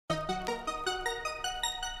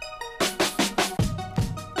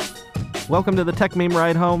Welcome to the Tech Meme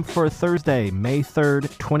Ride Home for Thursday, May 3rd,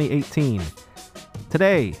 2018.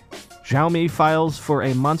 Today, Xiaomi files for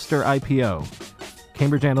a monster IPO.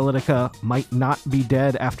 Cambridge Analytica might not be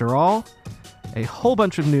dead after all. A whole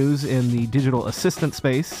bunch of news in the digital assistant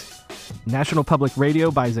space. National Public Radio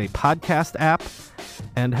buys a podcast app.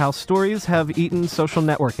 And how stories have eaten social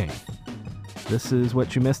networking. This is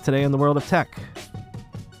what you missed today in the world of tech.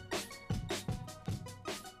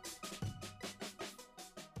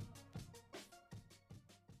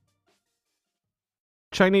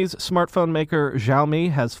 Chinese smartphone maker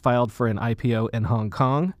Xiaomi has filed for an IPO in Hong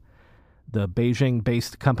Kong. The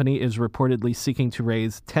Beijing-based company is reportedly seeking to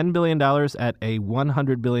raise $10 billion at a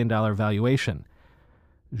 $100 billion valuation.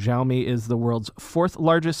 Xiaomi is the world's fourth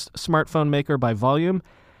largest smartphone maker by volume,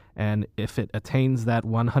 and if it attains that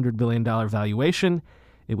 $100 billion valuation,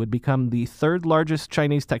 it would become the third largest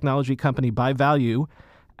Chinese technology company by value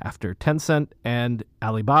after Tencent and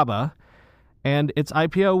Alibaba, and its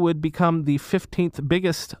IPO would become the 15th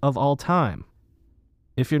biggest of all time.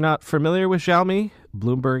 If you're not familiar with Xiaomi,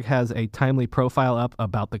 Bloomberg has a timely profile up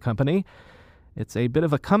about the company. It's a bit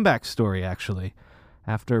of a comeback story, actually.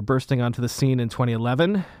 After bursting onto the scene in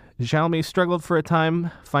 2011, Xiaomi struggled for a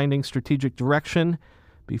time finding strategic direction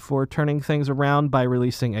before turning things around by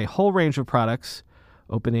releasing a whole range of products,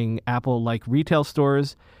 opening Apple-like retail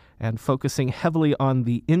stores, and focusing heavily on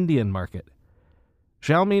the Indian market.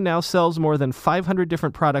 Xiaomi now sells more than 500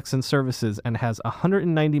 different products and services and has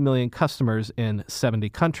 190 million customers in 70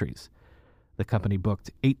 countries. The company booked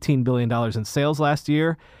 $18 billion in sales last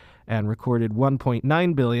year and recorded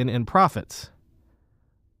 $1.9 billion in profits.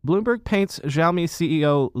 Bloomberg paints Xiaomi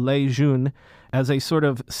CEO Lei Jun as a sort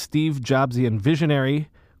of Steve Jobsian visionary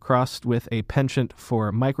crossed with a penchant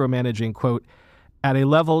for micromanaging, quote, at a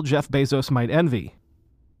level Jeff Bezos might envy.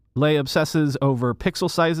 Lei obsesses over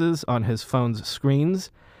pixel sizes on his phone's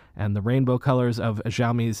screens and the rainbow colors of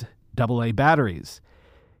Xiaomi's AA batteries.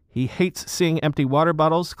 He hates seeing empty water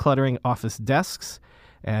bottles cluttering office desks,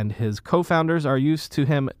 and his co-founders are used to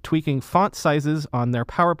him tweaking font sizes on their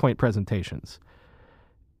PowerPoint presentations.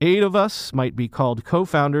 8 of us might be called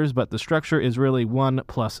co-founders, but the structure is really 1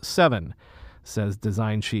 plus 7, says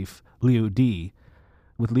design chief Liu Di.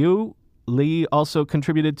 With Liu, Li also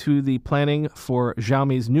contributed to the planning for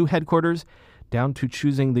Xiaomi's new headquarters, down to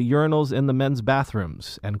choosing the urinals in the men's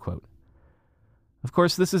bathrooms, end quote. Of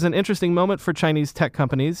course, this is an interesting moment for Chinese tech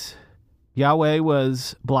companies. Huawei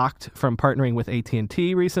was blocked from partnering with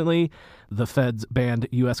AT&T recently. The feds banned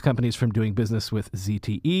U.S. companies from doing business with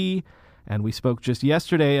ZTE. And we spoke just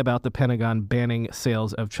yesterday about the Pentagon banning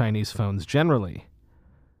sales of Chinese phones generally.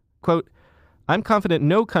 Quote, I'm confident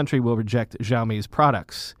no country will reject Xiaomi's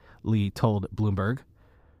products, Li told Bloomberg.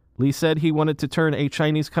 Li said he wanted to turn a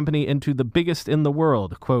Chinese company into the biggest in the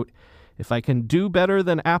world. Quote, if I can do better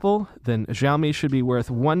than Apple, then Xiaomi should be worth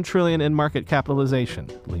 $1 trillion in market capitalization,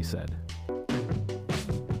 Li said.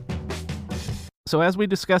 So as we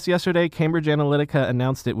discussed yesterday, Cambridge Analytica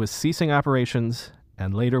announced it was ceasing operations,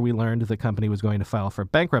 and later we learned the company was going to file for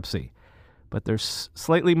bankruptcy. But there's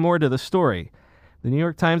slightly more to the story. The New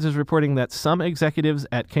York Times is reporting that some executives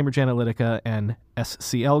at Cambridge Analytica and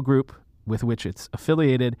SCL Group, with which it's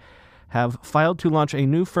affiliated, have filed to launch a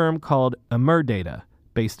new firm called Data,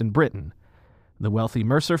 based in Britain. The wealthy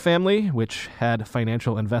Mercer family, which had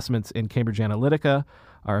financial investments in Cambridge Analytica,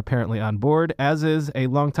 are apparently on board, as is a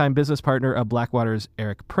longtime business partner of Blackwater's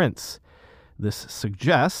Eric Prince. This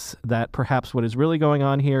suggests that perhaps what is really going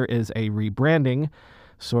on here is a rebranding,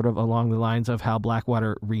 sort of along the lines of how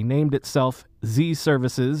Blackwater renamed itself Z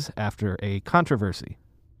Services after a controversy.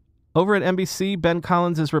 Over at NBC, Ben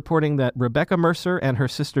Collins is reporting that Rebecca Mercer and her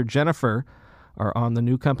sister Jennifer are on the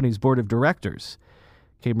new company's board of directors.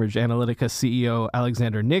 Cambridge Analytica CEO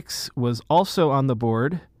Alexander Nix was also on the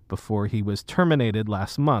board before he was terminated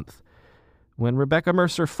last month. When Rebecca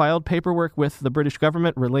Mercer filed paperwork with the British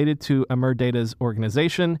government related to Data's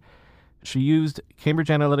organization, she used Cambridge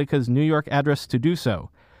Analytica's New York address to do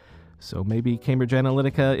so. So maybe Cambridge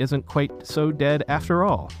Analytica isn't quite so dead after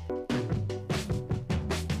all.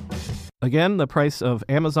 Again, the price of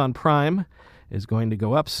Amazon Prime is going to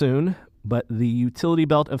go up soon, but the utility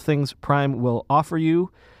belt of things Prime will offer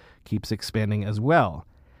you keeps expanding as well.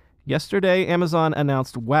 Yesterday, Amazon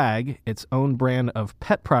announced WAG, its own brand of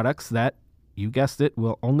pet products that, you guessed it,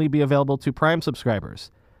 will only be available to Prime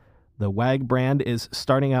subscribers. The WAG brand is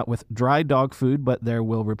starting out with dry dog food, but there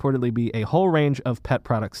will reportedly be a whole range of pet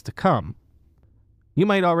products to come. You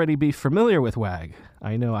might already be familiar with WAG.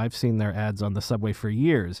 I know I've seen their ads on the subway for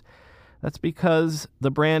years. That's because the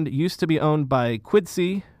brand used to be owned by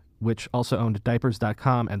Quidsi, which also owned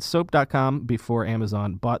Diapers.com and Soap.com before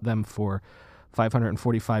Amazon bought them for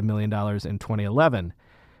 $545 million in 2011.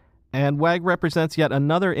 And WAG represents yet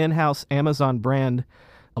another in-house Amazon brand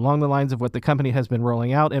along the lines of what the company has been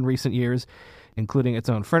rolling out in recent years, including its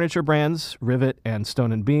own furniture brands, Rivet and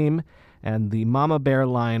Stone and Beam, and the Mama Bear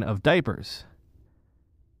line of diapers.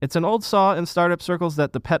 It's an old saw in startup circles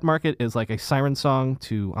that the pet market is like a siren song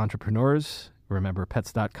to entrepreneurs. Remember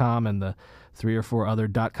Pets.com and the 3 or 4 other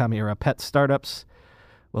 .com era pet startups?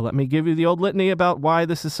 Well, let me give you the old litany about why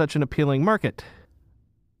this is such an appealing market.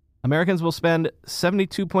 Americans will spend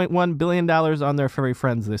 $72.1 billion on their furry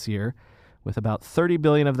friends this year, with about $30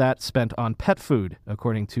 billion of that spent on pet food,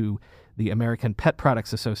 according to the American Pet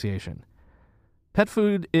Products Association. Pet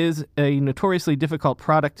food is a notoriously difficult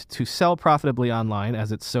product to sell profitably online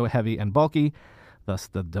as it's so heavy and bulky, thus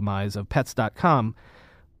the demise of Pets.com.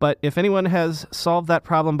 But if anyone has solved that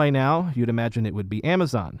problem by now, you'd imagine it would be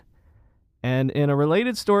Amazon. And in a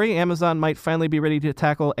related story, Amazon might finally be ready to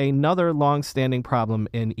tackle another long-standing problem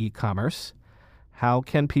in e-commerce. How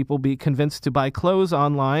can people be convinced to buy clothes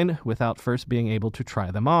online without first being able to try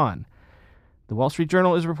them on? The Wall Street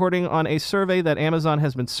Journal is reporting on a survey that Amazon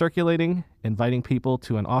has been circulating, inviting people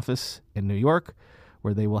to an office in New York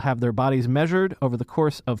where they will have their bodies measured over the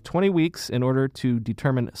course of 20 weeks in order to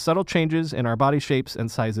determine subtle changes in our body shapes and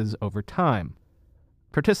sizes over time.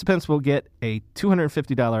 Participants will get a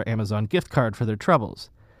 $250 Amazon gift card for their troubles.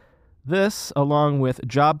 This, along with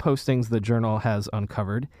job postings the Journal has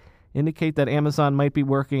uncovered, indicate that Amazon might be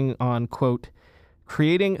working on, quote,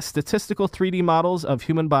 creating statistical 3D models of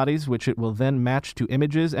human bodies which it will then match to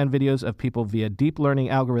images and videos of people via deep learning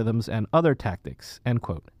algorithms and other tactics, end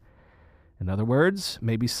quote. In other words,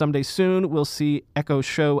 maybe someday soon we'll see Echo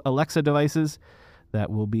Show Alexa devices that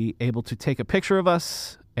will be able to take a picture of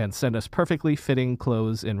us and send us perfectly fitting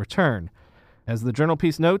clothes in return. As the Journal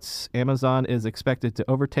piece notes, Amazon is expected to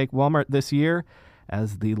overtake Walmart this year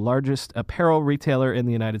as the largest apparel retailer in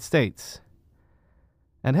the United States.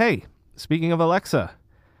 And hey, speaking of Alexa,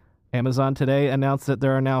 Amazon today announced that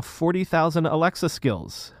there are now 40,000 Alexa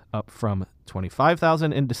skills, up from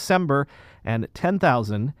 25,000 in December and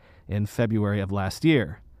 10,000 in February of last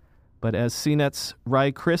year. But as CNET's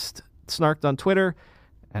Rai Christ snarked on Twitter,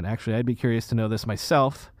 and actually I'd be curious to know this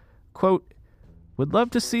myself, quote, would love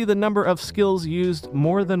to see the number of skills used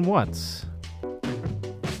more than once.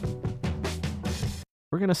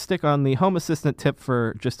 We're going to stick on the Home Assistant tip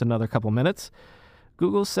for just another couple minutes.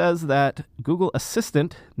 Google says that Google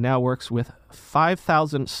Assistant now works with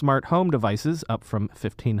 5,000 smart home devices, up from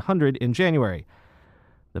 1,500 in January.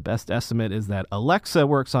 The best estimate is that Alexa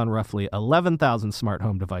works on roughly 11,000 smart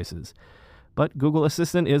home devices. But Google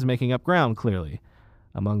Assistant is making up ground, clearly.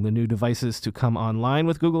 Among the new devices to come online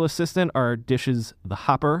with Google Assistant are Dish's The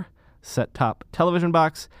Hopper, set-top television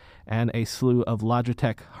box, and a slew of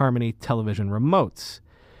Logitech Harmony television remotes.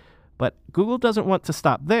 But Google doesn't want to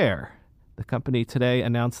stop there. The company today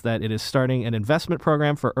announced that it is starting an investment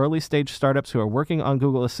program for early-stage startups who are working on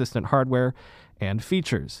Google Assistant hardware and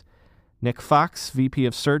features. Nick Fox, VP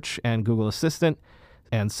of Search and Google Assistant,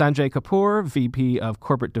 and Sanjay Kapoor, VP of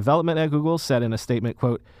Corporate Development at Google, said in a statement,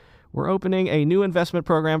 quote, we're opening a new investment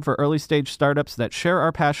program for early-stage startups that share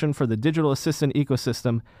our passion for the digital assistant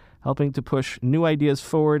ecosystem, helping to push new ideas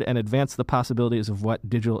forward and advance the possibilities of what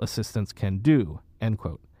digital assistants can do, end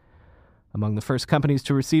quote. Among the first companies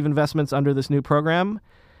to receive investments under this new program,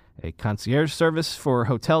 a concierge service for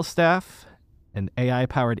hotel staff, an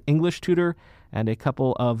AI-powered English tutor, and a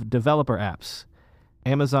couple of developer apps.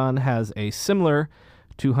 Amazon has a similar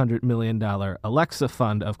 $200 million Alexa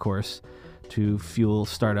fund, of course, to fuel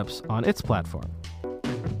startups on its platform.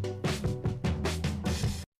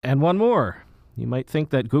 And one more. You might think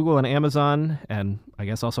that Google and Amazon, and I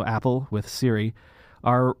guess also Apple with Siri,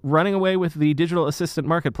 are running away with the digital assistant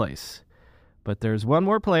marketplace. But there's one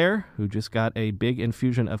more player who just got a big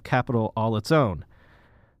infusion of capital all its own.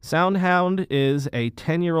 SoundHound is a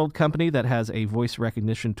 10-year-old company that has a voice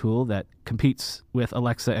recognition tool that competes with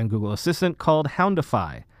Alexa and Google Assistant called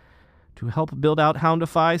Houndify. To help build out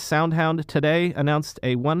Houndify, SoundHound today announced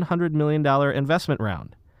a $100 million investment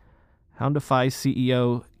round. Houndify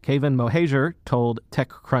CEO Kevin Mohajer told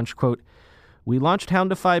TechCrunch, quote, we launched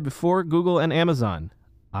Houndify before Google and Amazon.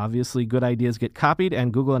 Obviously, good ideas get copied,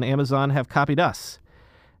 and Google and Amazon have copied us.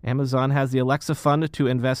 Amazon has the Alexa Fund to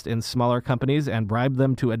invest in smaller companies and bribe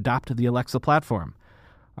them to adopt the Alexa platform.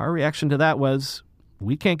 Our reaction to that was,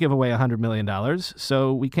 we can't give away $100 million,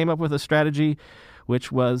 so we came up with a strategy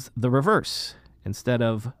which was the reverse. Instead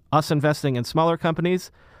of us investing in smaller companies,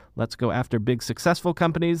 let's go after big successful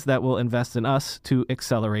companies that will invest in us to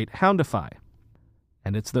accelerate Houndify.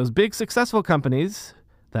 And it's those big successful companies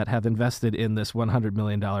that have invested in this $100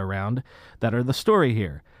 million round that are the story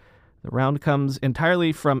here. The round comes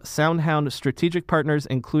entirely from SoundHound strategic partners,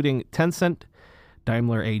 including Tencent,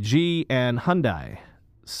 Daimler AG, and Hyundai.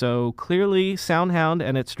 So clearly, SoundHound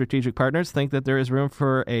and its strategic partners think that there is room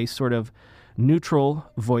for a sort of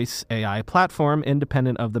neutral voice AI platform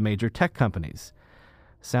independent of the major tech companies.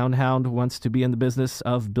 SoundHound wants to be in the business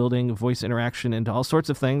of building voice interaction into all sorts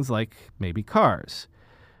of things, like maybe cars.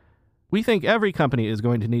 We think every company is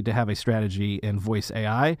going to need to have a strategy in voice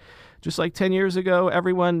AI. Just like 10 years ago,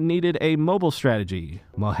 everyone needed a mobile strategy,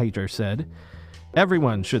 Mohajer said.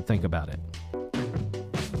 Everyone should think about it.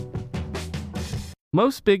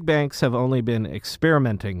 Most big banks have only been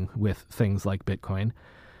experimenting with things like Bitcoin,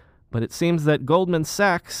 but it seems that Goldman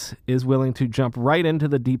Sachs is willing to jump right into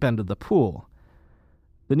the deep end of the pool.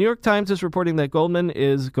 The New York Times is reporting that Goldman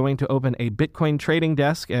is going to open a Bitcoin trading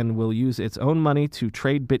desk and will use its own money to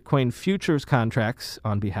trade Bitcoin futures contracts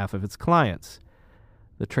on behalf of its clients.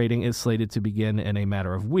 The trading is slated to begin in a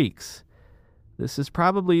matter of weeks. This is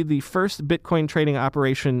probably the first Bitcoin trading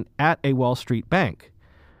operation at a Wall Street bank.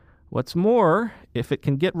 What's more, if it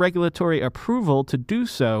can get regulatory approval to do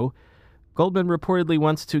so, Goldman reportedly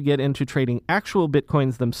wants to get into trading actual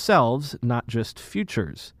Bitcoins themselves, not just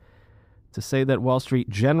futures. To say that Wall Street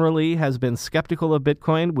generally has been skeptical of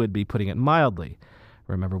Bitcoin would be putting it mildly.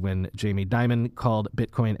 Remember when Jamie Dimon called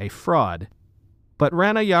Bitcoin a fraud. But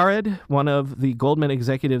Rana Yared, one of the Goldman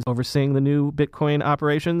executives overseeing the new Bitcoin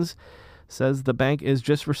operations, says the bank is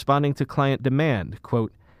just responding to client demand.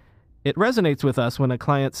 Quote, "It resonates with us when a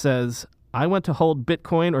client says, 'I want to hold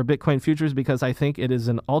Bitcoin or Bitcoin futures because I think it is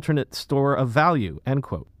an alternate store of value,'" end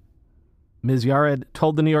quote. Ms. Yared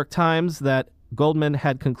told the New York Times that Goldman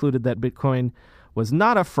had concluded that Bitcoin was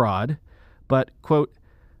not a fraud, but, quote,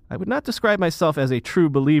 "I would not describe myself as a true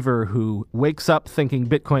believer who wakes up thinking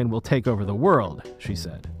Bitcoin will take over the world," she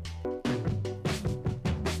said.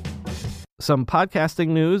 Some podcasting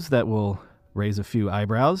news that will raise a few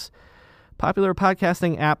eyebrows. Popular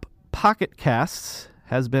podcasting app Pocket Casts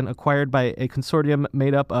has been acquired by a consortium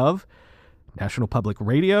made up of National Public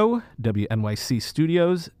Radio, WNYC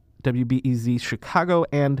Studios, WBEZ Chicago,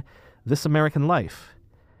 and This American Life.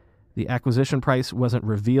 The acquisition price wasn't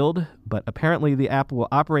revealed, but apparently the app will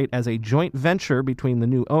operate as a joint venture between the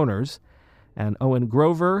new owners, and Owen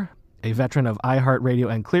Grover, a veteran of iHeartRadio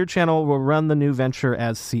and Clear Channel, will run the new venture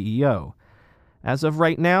as CEO. As of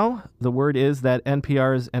right now, the word is that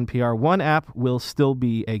NPR's NPR One app will still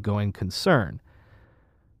be a going concern.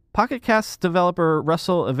 Pocket Casts developer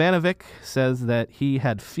Russell Ivanovic says that he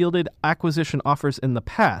had fielded acquisition offers in the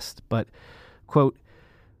past, but, quote,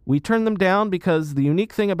 "We turned them down because the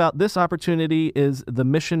unique thing about this opportunity is the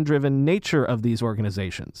mission-driven nature of these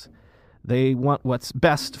organizations. They want what's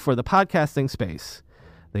best for the podcasting space.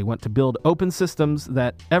 They want to build open systems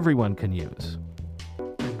that everyone can use."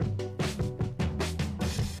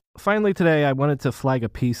 Finally today, I wanted to flag a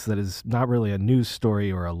piece that is not really a news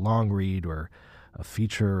story or a long read or a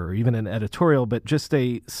feature or even an editorial, but just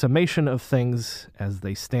a summation of things as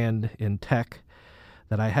they stand in tech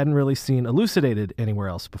that I hadn't really seen elucidated anywhere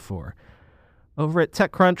else before. Over at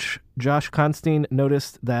TechCrunch, Josh Constine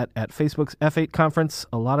noticed that at Facebook's F8 conference,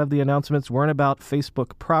 a lot of the announcements weren't about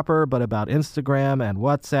Facebook proper, but about Instagram and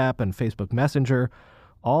WhatsApp and Facebook Messenger,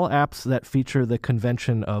 all apps that feature the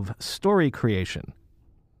convention of story creation.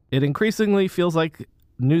 It increasingly feels like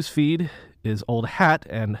Newsfeed is old hat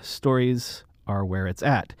and stories are where it's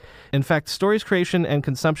at. In fact, stories creation and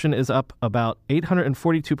consumption is up about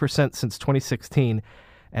 842% since 2016,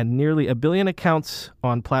 and nearly 1 billion accounts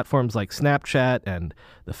on platforms like Snapchat and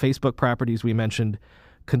the Facebook properties we mentioned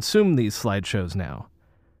consume these slideshows now.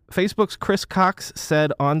 Facebook's Chris Cox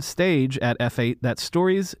said on stage at F8 that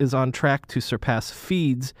Stories is on track to surpass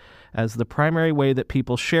Feeds as the primary way that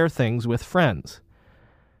people share things with friends.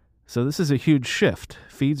 So this is a huge shift.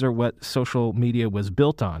 Feeds are what social media was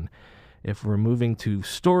built on. If we're moving to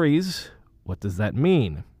Stories, what does that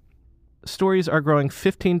mean? Stories are growing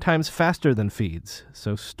 15 times faster than feeds,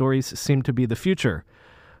 so stories seem to be the future.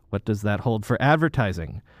 What does that hold for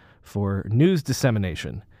advertising, for news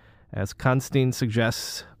dissemination? As Constine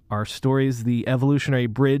suggests, are stories the evolutionary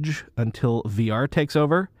bridge until VR takes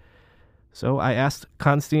over? So I asked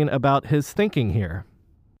Constine about his thinking here.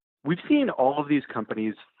 We've seen all of these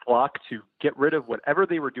companies flock to get rid of whatever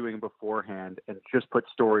they were doing beforehand and just put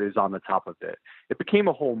stories on the top of it. It became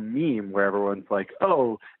a whole meme where everyone's like,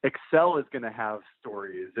 oh, Excel is going to have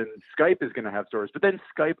stories and Skype is going to have stories. But then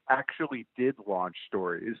Skype actually did launch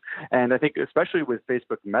stories. And I think especially with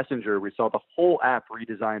Facebook Messenger, we saw the whole app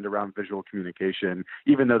redesigned around visual communication,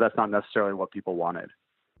 even though that's not necessarily what people wanted.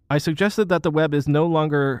 I suggested that the web is no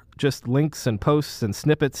longer just links and posts and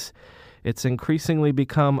snippets. It's increasingly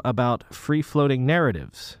become about free-floating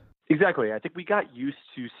narratives. Exactly. I think we got used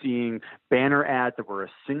to seeing banner ads that were a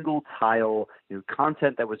single tile,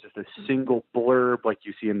 content that was just a single blurb like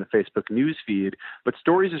you see in the Facebook news feed. But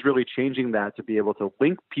Stories is really changing that to be able to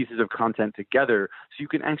link pieces of content together so you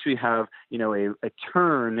can actually have, a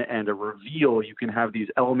turn and a reveal. You can have these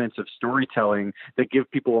elements of storytelling that give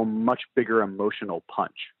people a much bigger emotional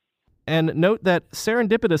punch. And note that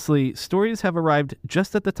serendipitously, Stories have arrived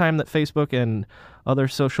just at the time that Facebook and other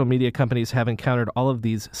social media companies have encountered all of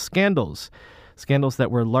these scandals that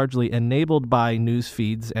were largely enabled by news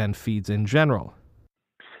feeds and feeds in general.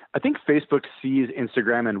 I think Facebook sees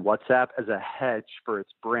Instagram and WhatsApp as a hedge for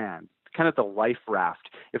its brand, kind of the life raft.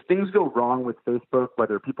 If things go wrong with Facebook,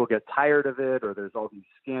 whether people get tired of it or there's all these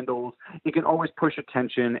scandals, it can always push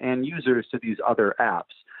attention and users to these other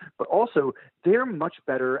apps. But also, they're much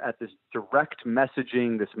better at this direct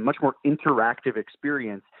messaging, this much more interactive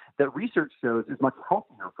experience that research shows is much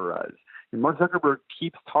healthier for us. And Mark Zuckerberg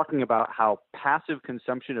keeps talking about how passive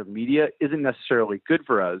consumption of media isn't necessarily good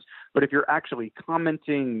for us. But if you're actually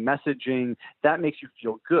commenting, messaging, that makes you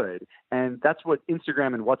feel good. And that's what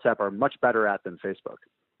Instagram and WhatsApp are much better at than Facebook.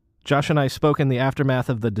 Josh and I spoke in the aftermath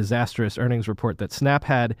of the disastrous earnings report that Snap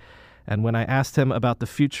had. And when I asked him about the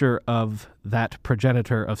future of that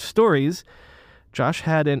progenitor of Stories, Josh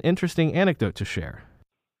had an interesting anecdote to share.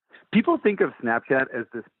 People think of Snapchat as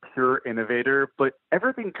this pure innovator, but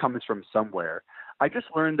everything comes from somewhere. I just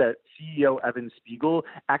learned that CEO Evan Spiegel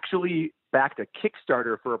actually backed a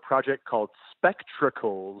Kickstarter for a project called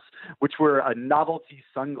Spectracles, which were novelty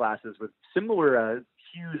sunglasses with similar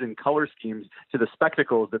hues and color schemes to the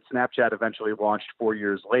spectacles that Snapchat eventually launched 4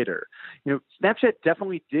 years later. Snapchat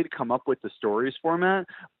definitely did come up with the Stories format,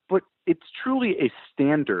 but it's truly a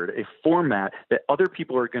standard, a format that other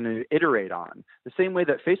people are going to iterate on. The same way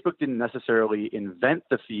that Facebook didn't necessarily invent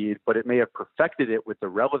the feed, but it may have perfected it with the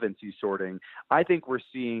relevancy sorting. I think we're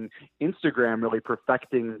seeing Instagram really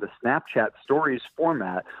perfecting the Snapchat Stories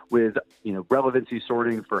format with, relevancy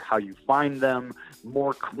sorting for how you find them,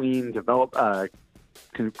 more clean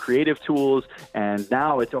creative tools, and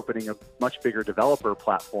now it's opening a much bigger developer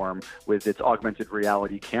platform with its augmented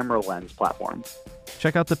reality camera lens platform.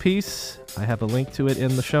 Check out the piece. I have a link to it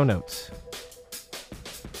in the show notes.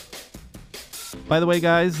 By the way,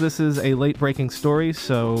 guys, this is a late-breaking story,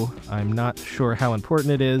 so I'm not sure how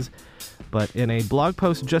important it is, but in a blog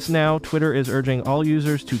post just now, Twitter is urging all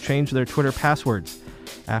users to change their Twitter passwords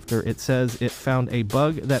after it says it found a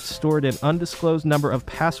bug that stored an undisclosed number of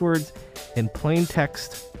passwords in plain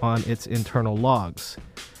text on its internal logs.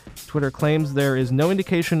 Twitter claims there is no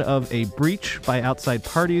indication of a breach by outside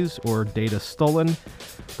parties or data stolen,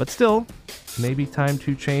 but still, maybe time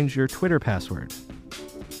to change your Twitter password.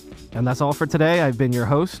 And that's all for today. I've been your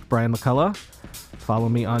host, Brian McCullough. Follow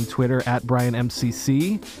me on Twitter at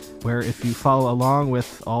BrianMCC, where if you follow along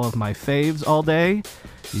with all of my faves all day,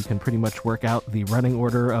 you can pretty much work out the running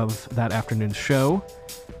order of that afternoon's show.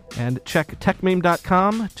 And check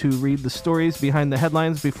techmeme.com to read the stories behind the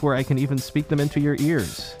headlines before I can even speak them into your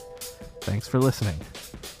ears. Thanks for listening.